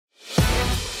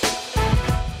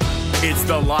It's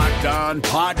the Locked On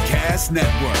Podcast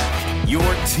Network, your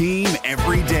team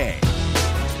every day.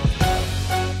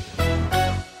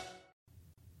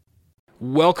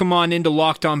 Welcome on into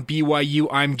Locked On BYU.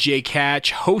 I'm Jake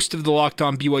Hatch, host of the Locked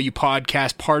On BYU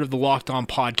podcast, part of the Locked On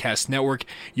Podcast Network,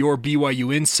 your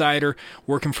BYU insider,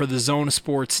 working for the Zone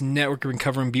Sports Network. I've been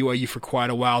covering BYU for quite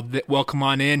a while. Welcome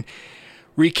on in.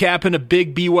 Recapping a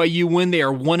big BYU win. They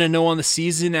are 1-0 on the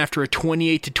season after a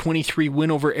 28-23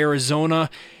 win over Arizona.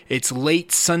 It's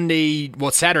late Sunday,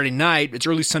 Saturday night. It's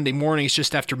early Sunday morning. It's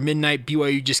just after midnight.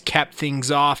 BYU just capped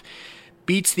things off.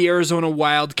 Beats the Arizona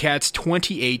Wildcats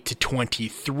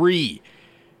 28-23.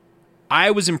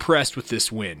 I was impressed with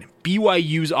this win.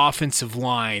 BYU's offensive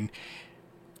line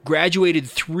graduated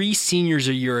 3 seniors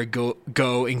a year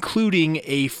ago, including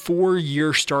a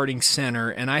 4-year starting center,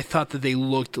 and I thought that they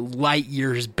looked light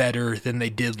years better than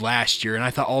they did last year, and I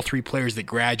thought all 3 players that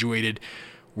graduated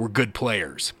were good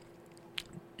players.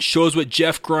 Shows what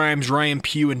Jeff Grimes, Ryan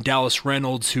Pugh, and Dallas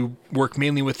Reynolds, who work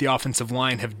mainly with the offensive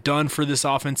line, have done for this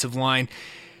offensive line.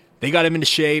 They got him into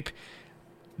shape.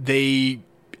 They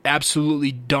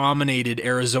absolutely dominated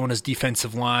Arizona's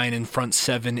defensive line and front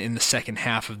 7 in the second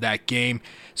half of that game.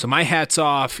 So my hat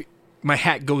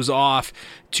goes off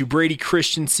to Brady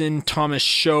Christensen, Thomas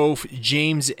Schoaf,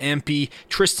 James Empey,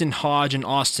 Tristan Hodge, and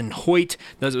Austin Hoyt.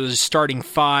 Those are the starting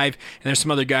 5, and there's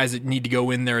some other guys that need to go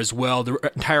in there as well. The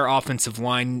entire offensive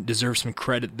line deserves some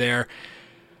credit there.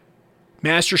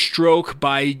 Master stroke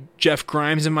by Jeff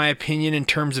Grimes, in my opinion, in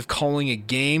terms of calling a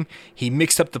game. He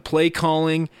mixed up the play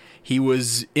calling. He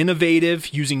was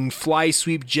innovative, using fly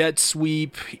sweep, jet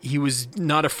sweep. He was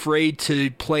not afraid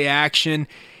to play action.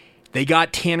 They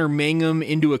got Tanner Mangum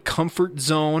into a comfort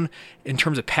zone in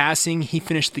terms of passing. He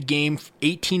finished the game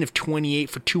 18 of 28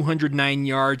 for 209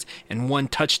 yards and 1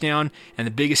 touchdown. And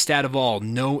the biggest stat of all,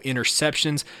 no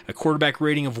interceptions, a quarterback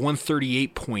rating of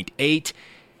 138.8.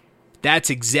 That's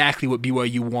exactly what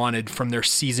BYU wanted from their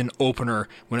season opener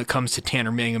when it comes to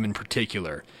Tanner Mangum in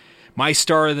particular. My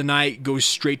star of the night goes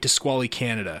straight to Squally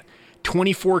Canada.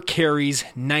 24 carries,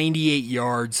 98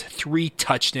 yards, 3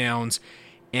 touchdowns,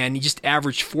 and he just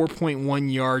averaged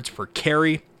 4.1 yards per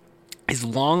carry. His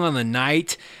long on the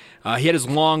night, he had his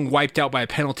long wiped out by a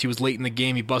penalty. It was late in the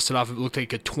game. He busted off. It looked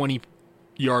like a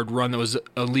 20-yard run that was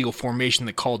a legal formation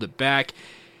that called it back.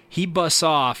 He busts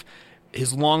off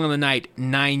his long on the night,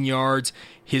 9 yards.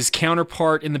 His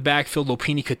counterpart in the backfield,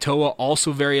 Lopini Katoa,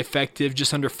 also very effective,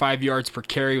 just under 5 yards per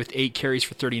carry with 8 carries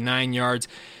for 39 yards.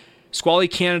 Squally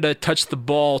Canada touched the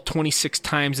ball 26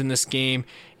 times in this game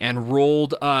and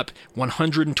rolled up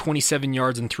 127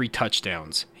 yards and 3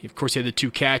 touchdowns. Of course, he had the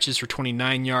 2 catches for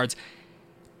 29 yards.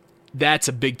 That's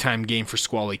a big-time game for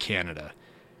Squally Canada.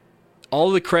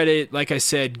 All the credit, like I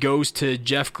said, goes to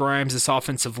Jeff Grimes, this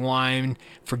offensive line,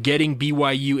 for getting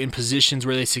BYU in positions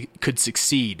where they could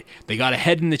succeed. They got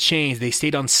ahead in the chains. They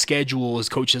stayed on schedule, as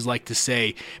coaches like to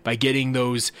say, by getting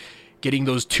those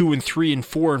 2 and 3 and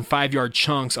 4 and 5 yard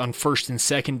chunks on first and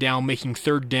second down, making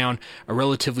third down a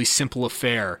relatively simple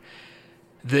affair.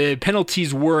 The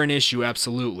penalties were an issue,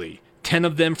 absolutely. 10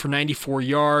 of them for 94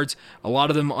 yards, a lot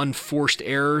of them unforced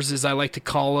errors, as I like to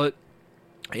call it.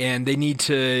 And they need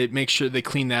to make sure they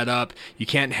clean that up. You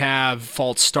can't have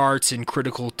false starts in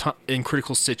critical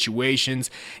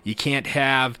situations. You can't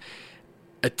have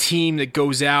a team that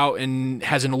goes out and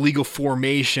has an illegal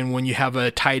formation when you have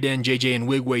a tight end, JJ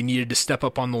Nwigwe, needed to step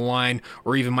up on the line,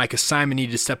 or even Micah Simon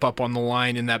needed to step up on the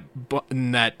line in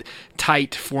that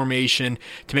tight formation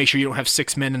to make sure you don't have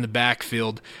 5 men in the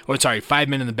backfield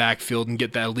and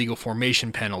get that illegal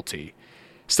formation penalty.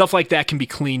 Stuff like that can be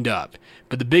cleaned up.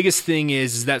 But the biggest thing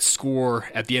is that score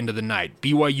at the end of the night.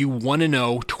 BYU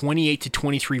 1-0,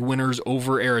 28-23 winners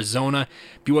over Arizona.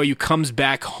 BYU comes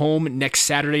back home next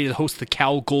Saturday to host the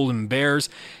Cal Golden Bears.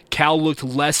 Cal looked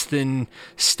less than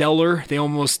stellar. They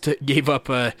almost gave up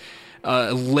a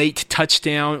late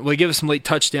touchdown. Well, they gave us some late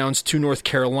touchdowns to North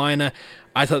Carolina.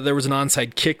 I thought there was an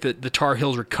onside kick that the Tar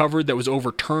Heels recovered that was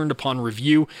overturned upon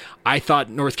review. I thought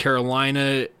North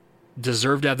Carolina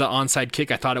deserved to have the onside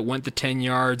kick. I thought it went the 10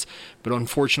 yards, but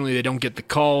unfortunately they don't get the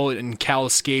call, and Cal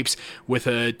escapes with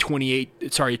the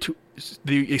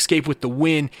escape with the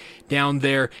win down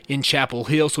there in Chapel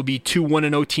Hill. So it'll be 2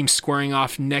 1-0 teams squaring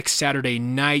off next Saturday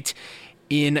night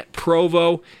in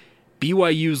Provo.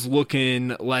 BYU's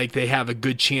looking like they have a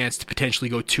good chance to potentially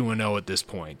go 2-0 at this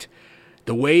point.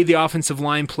 The way the offensive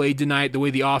line played tonight, the way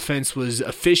the offense was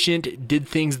efficient, did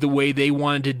things the way they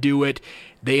wanted to do it,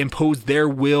 they imposed their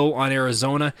will on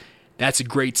Arizona, that's a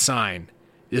great sign.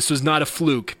 This was not a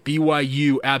fluke.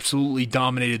 BYU absolutely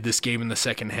dominated this game in the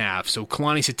second half. So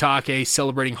Kalani Sitake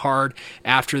celebrating hard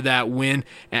after that win,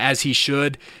 as he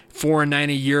should. 4-9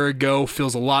 a year ago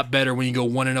feels a lot better when you go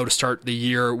 1-0 to start the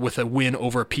year with a win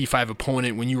over a P5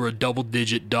 opponent when you were a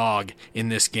double-digit dog in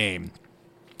this game.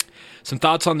 Some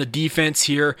thoughts on the defense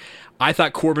here. I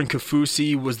thought Corbin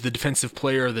Kaufusi was the defensive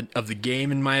player of the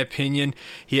game, in my opinion.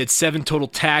 He had 7 total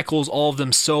tackles, all of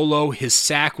them solo. His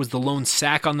sack was the lone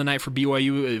sack on the night for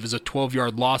BYU. It was a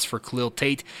 12-yard loss for Khalil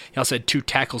Tate. He also had 2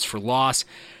 tackles for loss.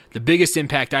 The biggest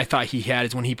impact I thought he had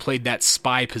is when he played that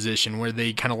spy position where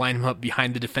they kind of line him up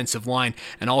behind the defensive line,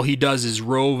 and all he does is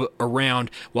rove around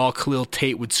while Khalil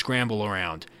Tate would scramble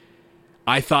around.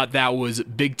 I thought that was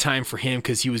big time for him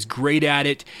because he was great at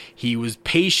it. He was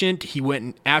patient. He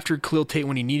went after Khalil Tate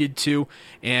when he needed to,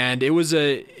 and it was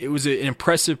an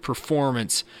impressive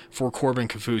performance for Corbin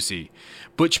Kaufusi.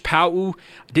 Butch Pau'u,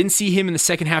 didn't see him in the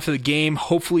second half of the game.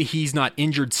 Hopefully he's not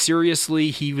injured seriously.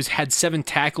 He had 7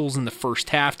 tackles in the first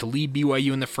half to lead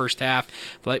BYU in the first half.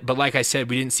 But like I said,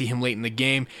 we didn't see him late in the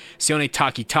game. Sione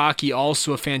Takitaki,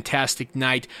 also a fantastic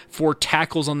night. 4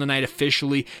 tackles on the night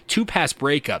officially. 2 pass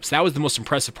breakups. That was the most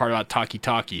impressive part about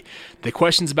Takitaki. The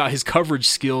questions about his coverage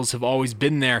skills have always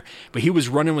been there, but he was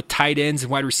running with tight ends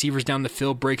and wide receivers down the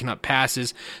field, breaking up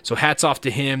passes. So hats off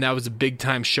to him. That was a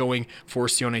big-time showing for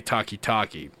Sione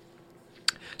Takitaki.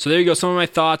 So there you go, some of my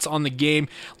thoughts on the game.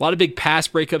 A lot of big pass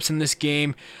breakups in this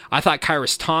game. I thought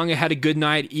Kairos Tonga had a good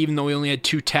night, even though he only had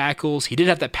 2 tackles. He did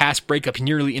have that pass breakup. He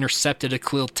nearly intercepted a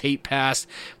Khalil Tate pass.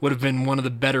 Would have been one of the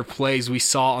better plays we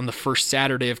saw on the first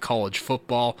Saturday of college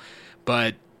football.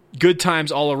 But good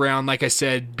times all around. Like I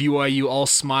said, BYU all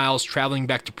smiles, traveling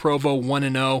back to Provo,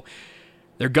 1-0.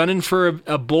 They're gunning for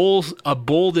a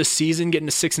bowl this season, getting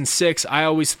to 6-6. I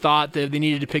always thought that they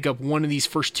needed to pick up one of these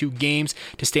first 2 games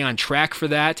to stay on track for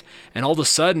that, and all of a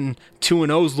sudden,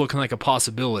 2-0 is looking like a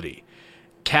possibility.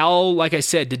 Cal, like I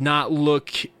said, did not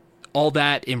look all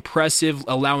that impressive,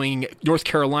 allowing North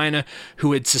Carolina,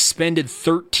 who had suspended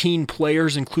 13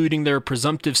 players, including their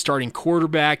presumptive starting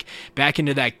quarterback, back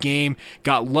into that game.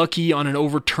 Got lucky on an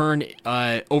overturned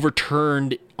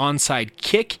onside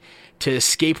kick to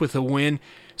escape with a win.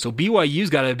 So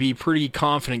BYU's got to be pretty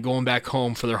confident going back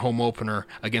home for their home opener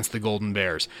against the Golden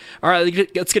Bears. All right,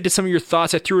 let's get to some of your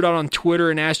thoughts. I threw it out on Twitter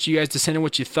and asked you guys to send in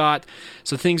what you thought.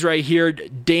 So things right here.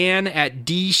 Dan at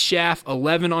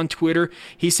DShaft11 on Twitter.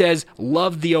 He says,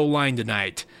 love the O-line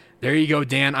tonight. There you go,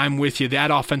 Dan. I'm with you. That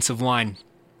offensive line,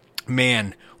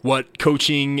 man, what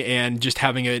coaching and just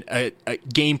having a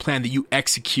game plan that you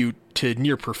execute to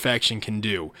near perfection can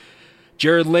do.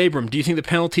 Jared Labram, do you think the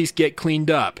penalties get cleaned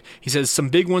up? He says some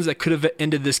big ones that could have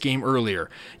ended this game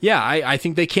earlier. Yeah, I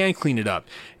think they can clean it up.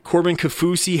 Corbin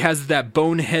Kaufusi has that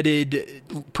boneheaded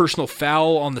personal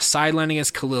foul on the sideline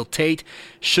against Khalil Tate.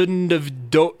 Shouldn't have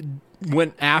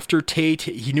went after Tate.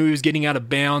 He knew he was getting out of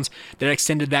bounds. That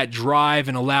extended that drive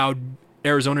and allowed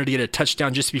Arizona to get a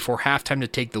touchdown just before halftime to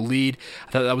take the lead.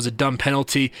 I thought that was a dumb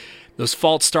penalty. Those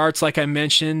false starts, like I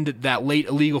mentioned, that late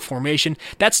illegal formation,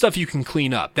 that stuff you can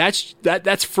clean up.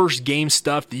 That's first game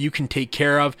stuff that you can take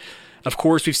care of. Of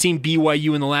course, we've seen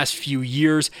BYU in the last few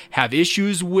years have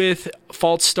issues with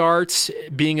false starts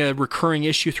being a recurring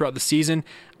issue throughout the season.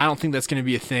 I don't think that's going to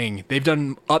be a thing. They've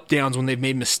done up-downs when they've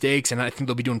made mistakes, and I think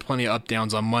they'll be doing plenty of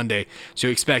up-downs on Monday. So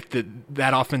you expect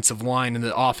that offensive line and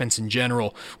the offense in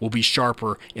general will be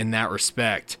sharper in that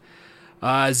respect.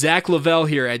 Zach Lavelle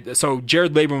here. So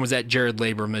Jared Labram was at Jared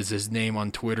Labram as his name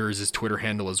on Twitter, is his Twitter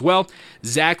handle as well.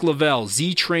 Zach Lavelle,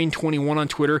 ZTrain21 on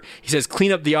Twitter. He says,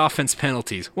 clean up the offense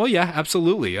penalties. Well, yeah,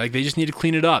 absolutely. Like, they just need to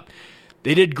clean it up.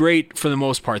 They did great for the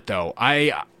most part, though.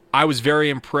 I was very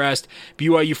impressed.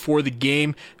 BYU for the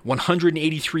game,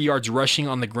 183 yards rushing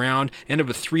on the ground, ended up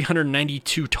with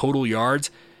 392 total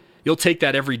yards. You'll take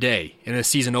that every day in a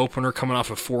season opener coming off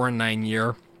a 4-9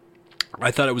 year. I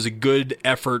thought it was a good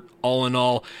effort all in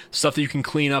all. Stuff that you can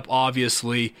clean up,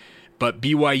 obviously, but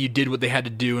BYU did what they had to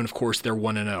do, and of course they're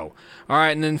 1-0. All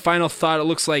right, and then final thought, it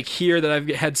looks like here that I've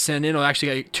had sent in,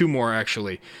 actually I got 2 more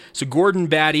actually. So Gordon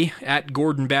Batty, at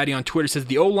Gordon Batty on Twitter, says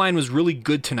the O-line was really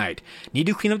good tonight. Need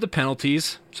to clean up the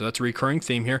penalties, so that's a recurring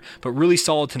theme here, but really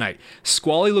solid tonight.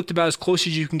 Squally looked about as close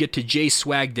as you can get to Jay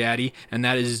Swag Daddy, and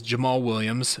that is Jamal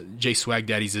Williams. Jay Swag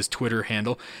Daddy's his Twitter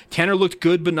handle. Tanner looked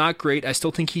good but not great. I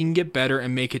still think he can get better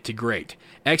and make it to great.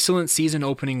 Excellent season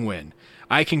opening win.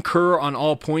 I concur on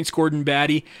all points, Gordon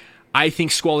Batty. I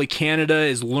think Squally Canada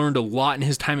has learned a lot in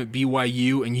his time at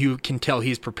BYU, and you can tell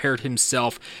he's prepared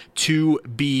himself to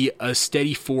be a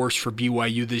steady force for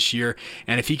BYU this year.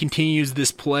 And if he continues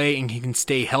this play and he can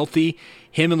stay healthy,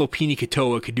 him and Lopini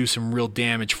Katoa could do some real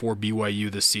damage for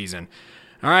BYU this season.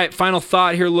 All right, final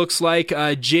thought here looks like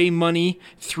J Money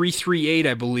 338,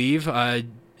 I believe.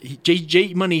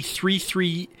 J Money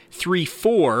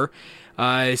 3334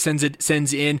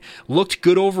 sends in. Looked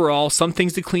good overall. Some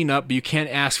things to clean up, but you can't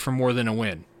ask for more than a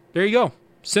win. There you go.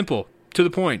 Simple. To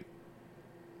the point.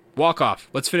 Walk off.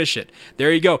 Let's finish it.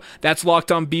 There you go. That's Locked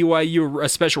On BYU, a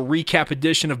special recap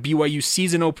edition of BYU's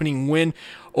season opening win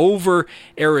over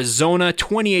Arizona,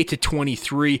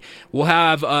 28-23. We'll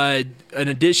have an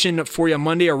edition for you on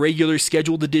Monday, a regularly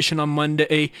scheduled edition on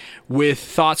Monday with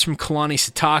thoughts from Kalani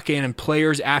Sitake and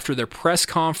players after their press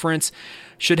conference.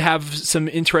 Should have some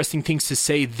interesting things to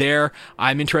say there.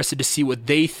 I'm interested to see what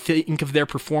they think of their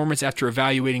performance after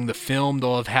evaluating the film.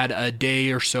 They'll have had a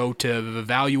day or so to have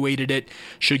evaluated it.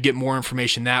 Should get more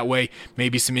information that way.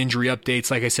 Maybe some injury updates.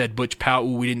 Like I said, Butch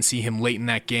Pau'u, we didn't see him late in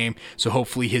that game, so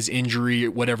hopefully his injury,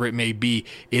 whatever it may be,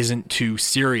 isn't too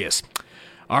serious.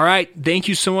 All right, thank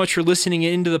you so much for listening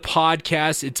into the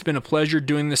podcast. It's been a pleasure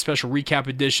doing this special recap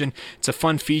edition. It's a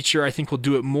fun feature. I think we'll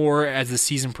do it more as the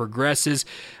season progresses.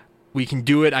 We can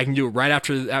do it. I can do it right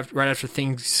after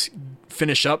things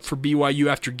finish up for BYU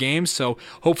after games. So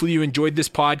hopefully you enjoyed this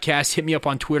podcast. Hit me up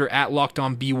on Twitter at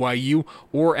LockedOnBYU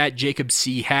or at Jacob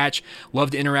C. Hatch.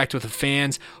 Love to interact with the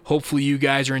fans. Hopefully you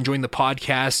guys are enjoying the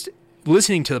podcast,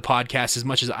 listening to the podcast as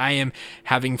much as I am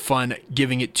having fun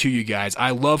giving it to you guys.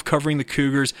 I love covering the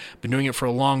Cougars, been doing it for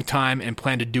a long time and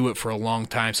plan to do it for a long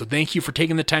time. So thank you for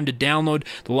taking the time to download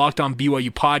the Locked On BYU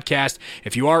podcast.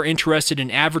 If you are interested in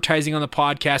advertising on the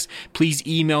podcast, please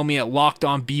email me at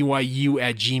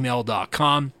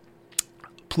lockedonbyu@gmail.com.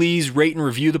 Please rate and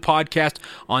review the podcast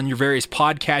on your various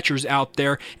podcatchers out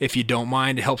there if you don't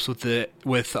mind. It helps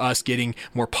with us getting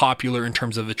more popular in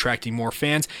terms of attracting more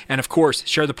fans. And of course,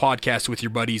 share the podcast with your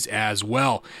buddies as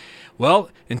well. Well,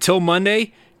 until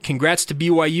Monday, congrats to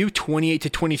BYU,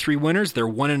 28-23 winners. They're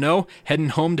 1-0, heading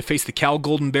home to face the Cal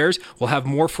Golden Bears. We'll have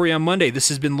more for you on Monday. This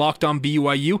has been Locked On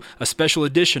BYU, a special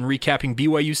edition recapping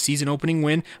BYU's season opening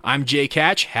win. I'm Jake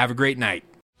Hatch. Have a great night.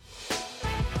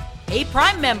 Hey,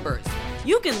 Prime members,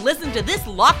 you can listen to this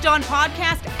Locked On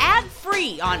podcast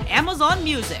ad-free on Amazon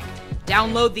Music.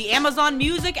 Download the Amazon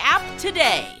Music app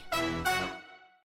today.